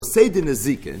Seder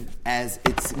Nizikין, as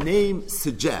its name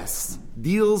suggests,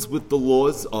 deals with the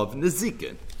laws of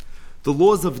Nizikін, the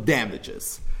laws of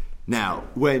damages. Now,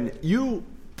 when you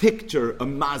picture a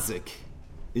mazik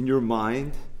in your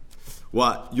mind,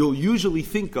 what you'll usually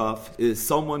think of is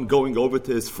someone going over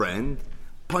to his friend,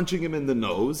 punching him in the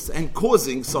nose, and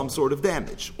causing some sort of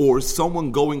damage. Or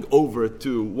someone going over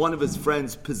to one of his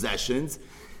friend's possessions,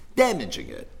 damaging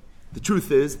it. The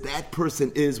truth is, that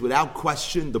person is, without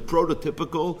question, the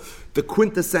prototypical, the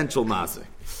quintessential mazik.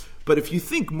 But if you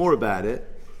think more about it,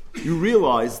 you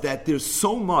realize that there's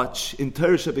so much in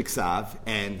Torah Shebiksav,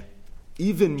 and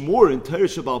even more in Torah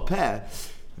Shebal Peh,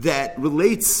 that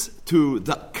relates to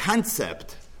the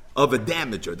concept of a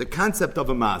damager, the concept of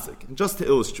a mazik. And just to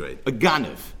illustrate, a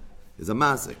ganev is a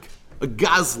mazik. A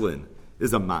gazlin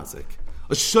is a mazik.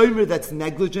 A shomer that's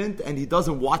negligent and he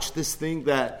doesn't watch this thing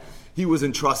that he was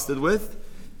entrusted with,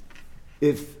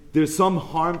 if there's some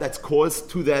harm that's caused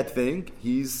to that thing,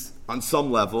 he's on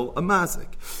some level a mazik.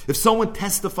 If someone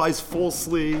testifies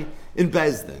falsely in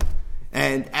Bezdin,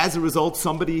 and as a result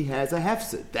somebody has a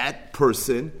hefsid, that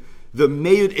person, the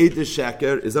Meir Eder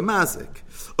Sheker, is a mazik.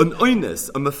 An oines,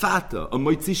 a mefata, a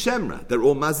moitzi shemra, they're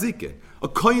all mazikin. A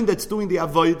kohen that's doing the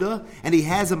avodah, and he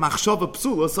has a machshava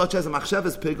psula, such as a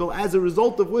machshavas pigel, as a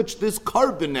result of which this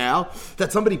carbon now,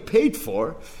 that somebody paid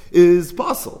for, is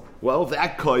possible. Well,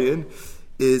 that kohen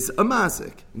is a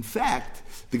mazik. In fact,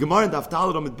 the Gemara in Daf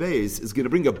Daled Amud Beis is going to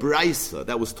bring a brisa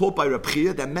that was taught by Reb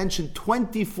Chia that mentioned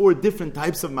 24 different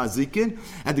types of mazikin,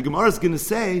 and the Gemara is going to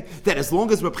say that as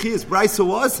long as Reb Chia's brisa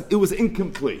was, it was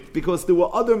incomplete, because there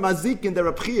were other mazikin that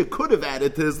Reb Chia could have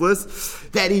added to his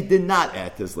list that he did not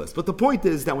add to his list. But the point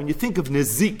is that when you think of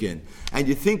nizikin, and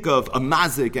you think of a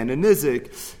mazik and a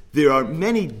nizik, there are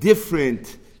many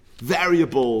different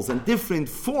variables and different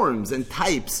forms and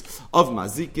types of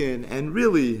mazikin, and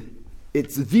really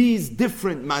it's these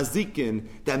different mazikin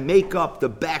that make up the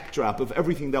backdrop of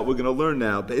everything that we're going to learn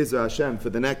now, Be'ezer Hashem, for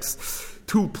the next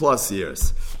 2+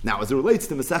 years. Now, as it relates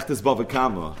to Masechtas Bava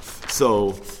Kama,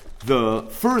 so the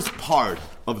first part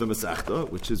of the Masechta,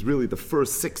 which is really the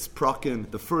first 6 prakim,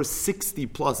 the first 60+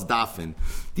 dafin,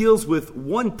 deals with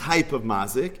one type of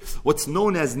mazik, what's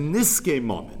known as niskei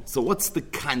mammon. So what's the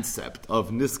concept of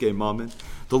niskei mammon?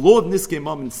 The law of niskei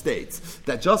mammon states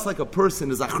that just like a person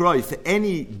is achroi for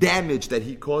any damage that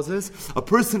he causes, a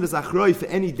person is achroi for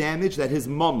any damage that his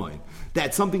mammon,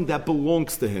 that something that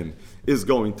belongs to him, is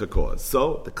going to cause.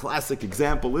 So the classic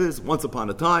example is once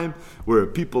upon a time where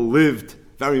people lived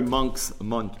very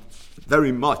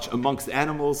much amongst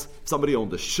animals. Somebody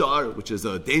owned a shar, which is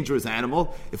a dangerous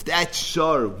animal. If that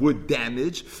shar would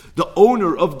damage, the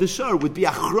owner of the shar would be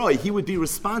achroi. He would be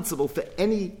responsible for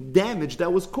any damage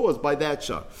that was caused by that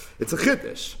shar. It's a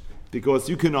chiddush, because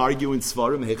you can argue in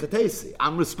Svarim Hechatesi.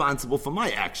 I'm responsible for my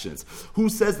actions. Who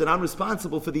says that I'm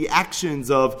responsible for the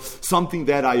actions of something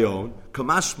that I own?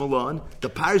 Kamash Malan, the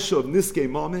parasha of Niskei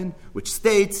Mammon, which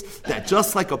states that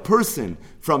just like a person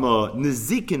from a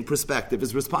Nizikін perspective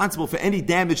is responsible for any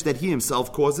damage that he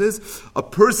himself causes, a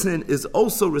person is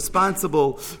also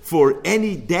responsible for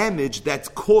any damage that's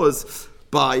caused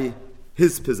by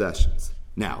his possessions.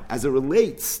 Now, as it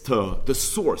relates to the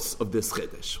source of this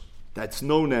chiddush, that's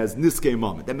known as Niskei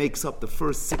Mammon, that makes up the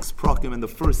first 6 prakim and the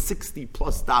first 60+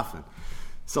 dafin.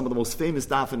 Some of the most famous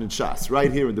dafin in Shas, right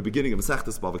here in the beginning of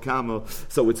Masechtas Bava Kama.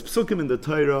 So it's psukim in the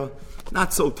Torah,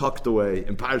 not so tucked away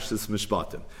in Parshas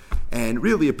Mishpatim. And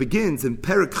really it begins in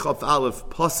Perek Chav Aleph,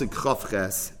 Pasuk Chav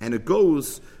Ches, and it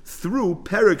goes through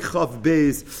Perek Chav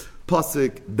Beis,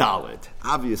 Pasuk Dalet.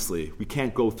 Obviously, we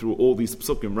can't go through all these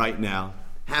psukim right now.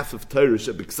 Half of Torah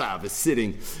Shebiksav is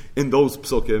sitting in those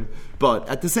psukim, but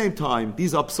at the same time,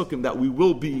 these are psukim that we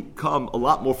will become a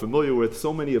lot more familiar with.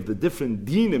 So many of the different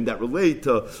dinim that relate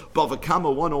to Bava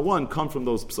Kama 101 come from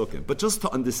those psukim. But just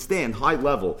to understand high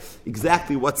level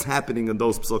exactly what's happening in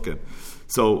those psukim.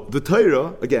 So the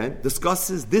Torah, again,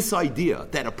 discusses this idea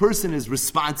that a person is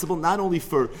responsible not only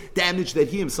for damage that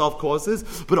he himself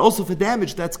causes, but also for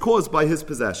damage that's caused by his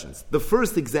possessions. The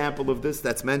first example of this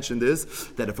that's mentioned is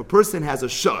that if a person has a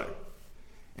shar,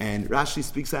 and Rashi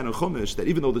speaks out in Chumash that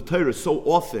even though the Torah so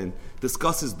often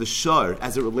discusses the shar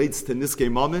as it relates to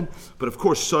Niskei Mammon, but of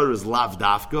course shar is lav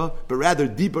dafka, but rather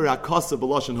dibar akasa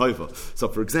b'lashon hoiva. So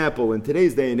for example, in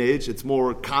today's day and age, it's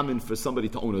more common for somebody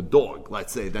to own a dog,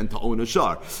 let's say, than to own a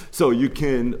shar. So you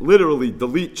can literally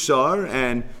delete shar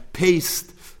and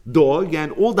paste dog,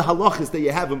 and all the halachas that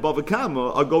you have in Bava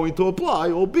Kama are going to apply,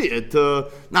 albeit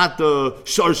not the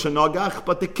shar shanagach,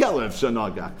 but the kelev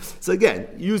shanagach. So again,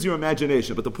 use your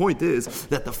imagination. But the point is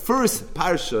that the first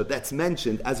parsha that's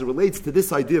mentioned as it relates to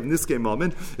this idea of Niskei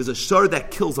Mammon is a shar that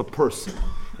kills a person.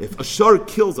 if a shar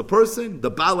kills a person, the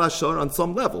Baal Shar on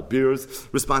some level bears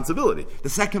responsibility. The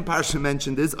second parsha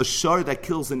mentioned is a shar that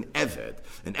kills an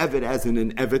Eved as in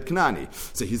an Eved Knani.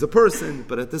 So he's a person,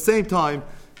 but at the same time,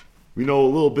 we know a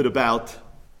little bit about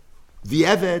the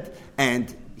Eved,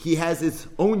 and he has his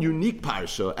own unique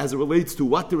parsha as it relates to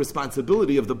what the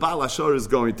responsibility of the Baal Shar is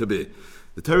going to be.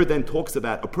 The Torah then talks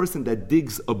about a person that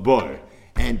digs a bar,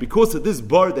 and because of this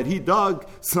bar that he dug,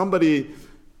 somebody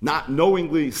not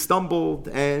knowingly stumbled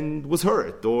and was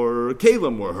hurt, or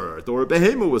Kalim were hurt, or a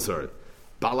Behema was hurt.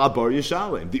 Bala bar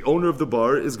Yishalim. The owner of the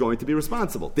bar is going to be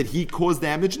responsible. Did he cause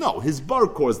damage? No, his bar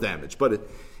caused damage. But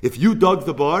if you dug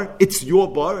the bar, it's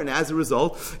your bar, and as a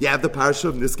result, you have the parasha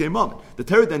of Niskei Moment. The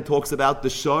Torah then talks about the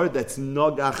shar that's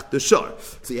nogach the shar.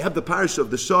 So you have the parasha of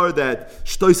the shar that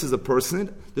shtois is a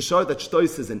person, the shar that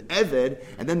shtois is an eved,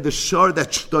 and then the shar that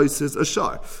shtois is a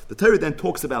shar. The Torah then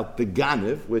talks about the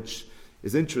ganiv, which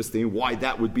is interesting, why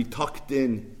that would be tucked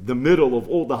in the middle of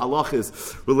all the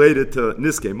halachas related to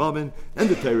Niskei Moment. And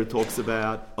the Torah talks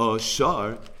about a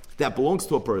shar that belongs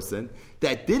to a person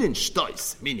that didn't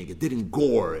shtois, meaning it didn't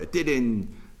gore, it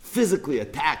didn't physically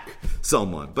attack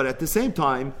someone, but at the same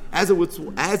time, as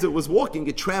it was walking,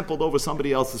 it trampled over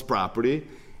somebody else's property,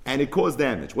 and it caused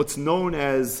damage. What's known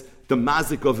as the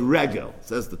mazik of regel,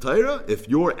 says the Torah, if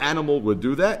your animal would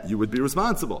do that, you would be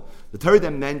responsible. The Torah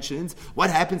then mentions what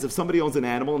happens if somebody owns an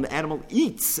animal and the animal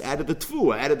eats out of the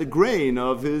tfuah, out of the grain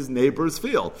of his neighbor's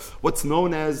field. What's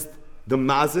known as the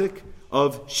mazik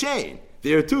of shein.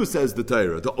 There too, says the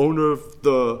Torah, the owner of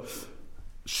the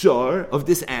shar of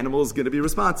this animal is going to be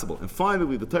responsible. And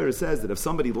finally, the Torah says that if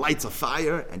somebody lights a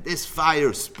fire and this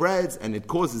fire spreads and it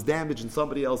causes damage in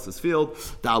somebody else's field,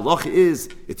 the halacha is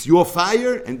it's your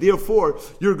fire and therefore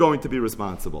you're going to be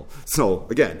responsible. So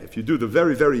again, if you do the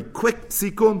very, very quick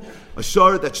sikum, a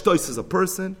shar that shtois is a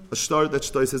person, a shar that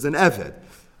shtois is an eved.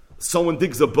 Someone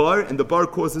digs a bar and the bar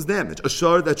causes damage. A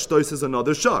shar that shtois is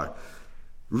another shar.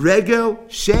 Regel,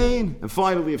 shein, and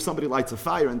finally, if somebody lights a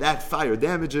fire and that fire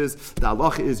damages, the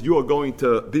halacha is you are going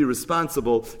to be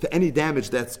responsible for any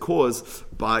damage that's caused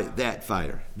by that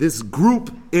fire. This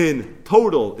group in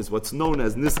total is what's known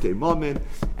as Niskei Moment,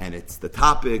 and it's the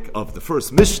topic of the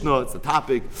first Mishnah, it's the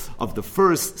topic of the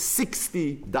first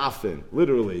 60 dafin,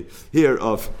 literally, here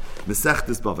of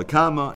Mesechtes Bava Kama.